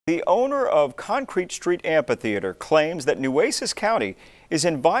The owner of Concrete Street Amphitheater claims that Nueces County is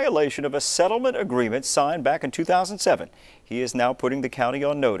in violation of a settlement agreement signed back in 2007. He is now putting the county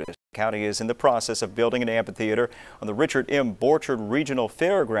on notice. The county is in the process of building an amphitheater on the Richard M. Borchard Regional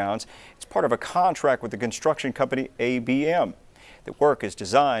Fairgrounds. It's part of a contract with the construction company ABM. The work is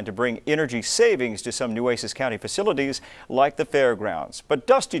designed to bring energy savings to some Nueces County facilities like the fairgrounds. But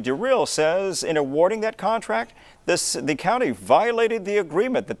Dusty DeReal says in awarding that contract, the county violated the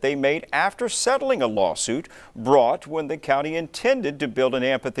agreement that they made after settling a lawsuit brought when the county intended to build an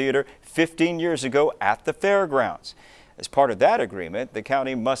amphitheater 15 years ago at the fairgrounds. As part of that agreement, the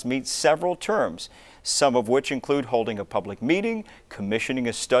county must meet several terms, some of which include holding a public meeting, commissioning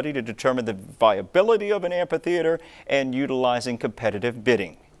a study to determine the viability of an amphitheater, and utilizing competitive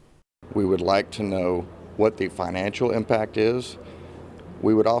bidding. We would like to know what the financial impact is.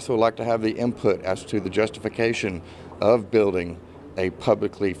 We would also like to have the input as to the justification of building a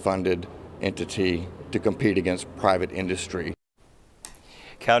publicly funded entity to compete against private industry.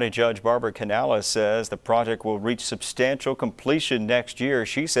 County Judge Barbara Canales says the project will reach substantial completion next year.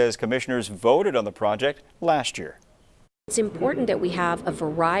 She says commissioners voted on the project last year. It's important that we have a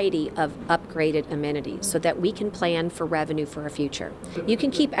variety of upgraded amenities so that we can plan for revenue for our future. You can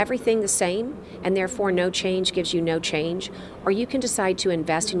keep everything the same and therefore no change gives you no change, or you can decide to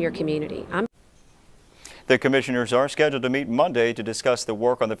invest in your community. The commissioners are scheduled to meet Monday to discuss the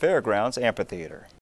work on the fairgrounds amphitheater.